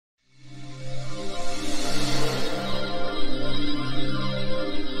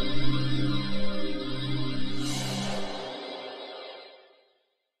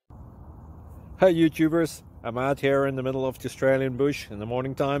Hey YouTubers, I'm out here in the middle of the Australian bush in the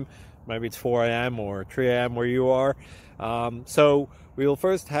morning time. Maybe it's 4 a.m. or 3 a.m. where you are. So we will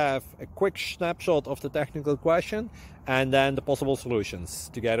first have a quick snapshot of the technical question and then the possible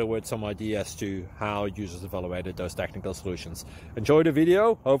solutions, together with some ideas to how users evaluated those technical solutions. Enjoy the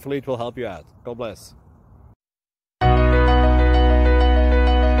video, hopefully it will help you out. God bless.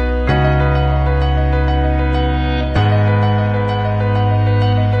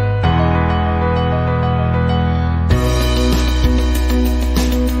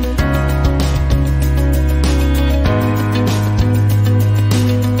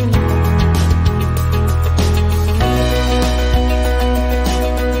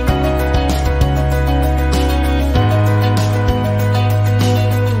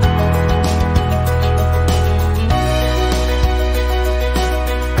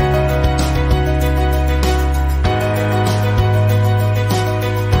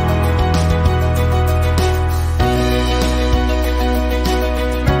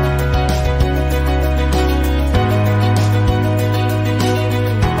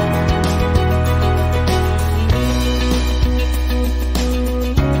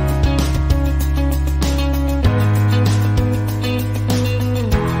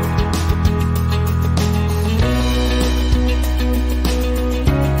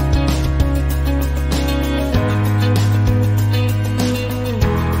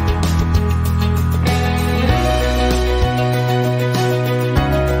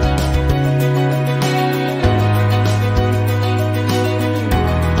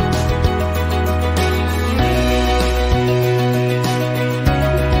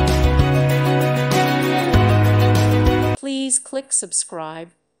 Please click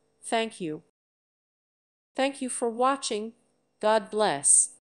subscribe. Thank you. Thank you for watching. God bless.